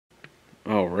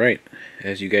Alright,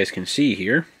 as you guys can see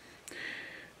here,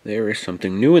 there is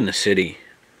something new in the city.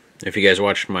 If you guys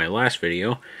watched my last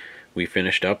video, we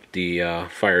finished up the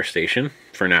fire station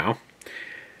for now.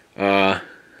 And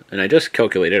I just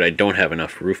calculated I don't have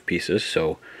enough roof pieces,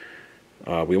 so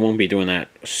we won't be doing that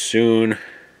soon.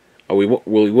 Oh, we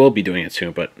will be doing it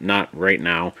soon, but not right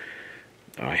now.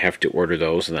 I have to order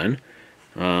those then,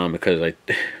 because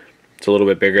it's a little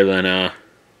bit bigger than I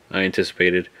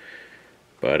anticipated.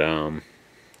 But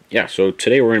yeah, so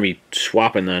today we're going to be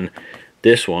swapping then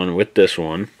this one with this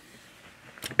one,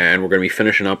 and we're going to be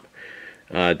finishing up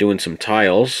doing some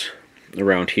tiles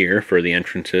around here for the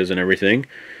entrances and everything,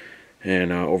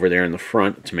 and over there in the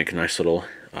front to make a nice little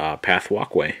path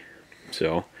walkway.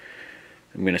 So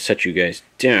I'm going to set you guys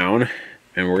down,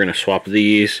 and we're going to swap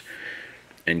these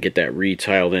and get that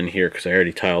re-tiled in here, because I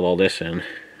already tiled all this in,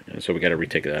 and so we got to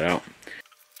retake that out.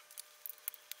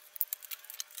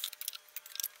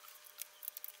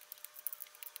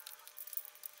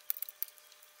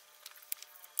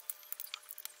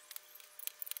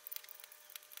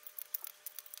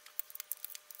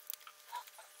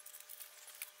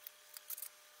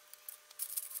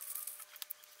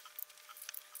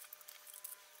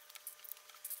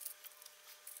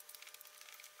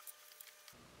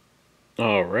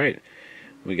 Alright,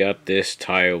 we got this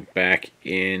tile back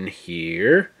in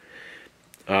here,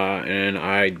 and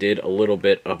I did a little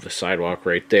bit of the sidewalk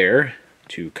right there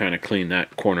to kind of clean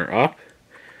that corner up,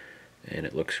 and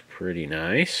it looks pretty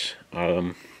nice.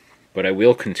 But I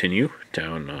will continue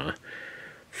down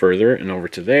further and over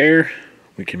to there.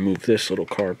 We can move this little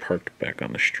car parked back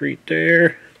on the street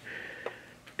there.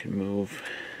 We can move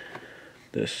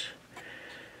this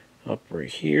up right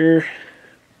here.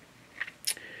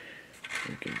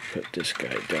 We can put this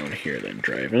guy down here then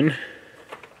driving.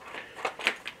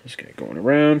 This guy going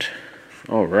around.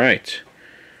 Alright.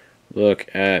 Look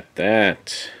at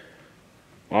that.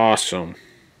 Awesome.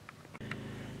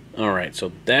 Alright,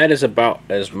 so that is about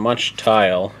as much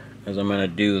tile as I'm going to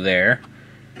do there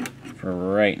for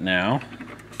right now.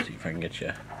 Let's see if I can get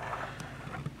you...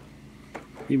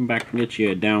 Even back and get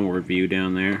you a downward view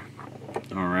down there.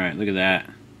 Alright, look at that.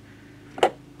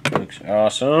 Looks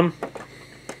awesome.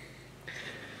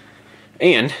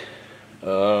 And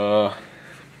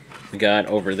we got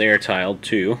over there tiled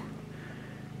too,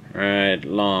 right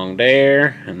along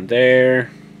there and there,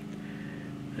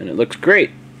 and it looks great.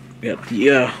 We got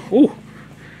the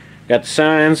got the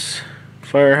signs,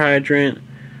 fire hydrant,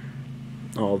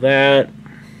 all that,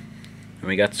 and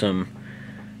we got some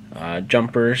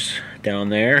jumpers down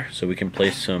there, so we can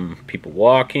place some people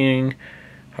walking,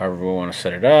 however we want to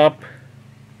set it up.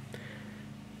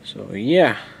 So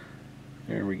yeah,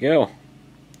 there we go.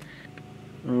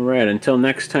 Alright, until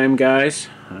next time guys,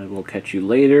 I will catch you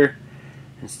later,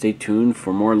 and stay tuned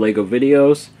for more LEGO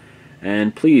videos,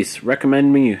 and please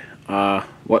recommend me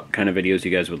what kind of videos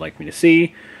you guys would like me to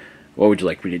see, what would you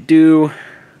like me to do.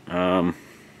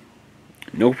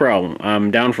 No problem,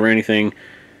 I'm down for anything.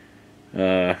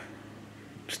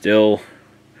 Still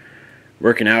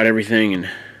working out everything and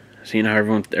seeing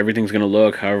how everything's gonna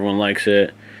look, how everyone likes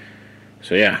it.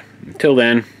 So yeah, until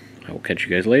then, I will catch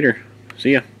you guys later.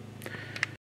 See ya.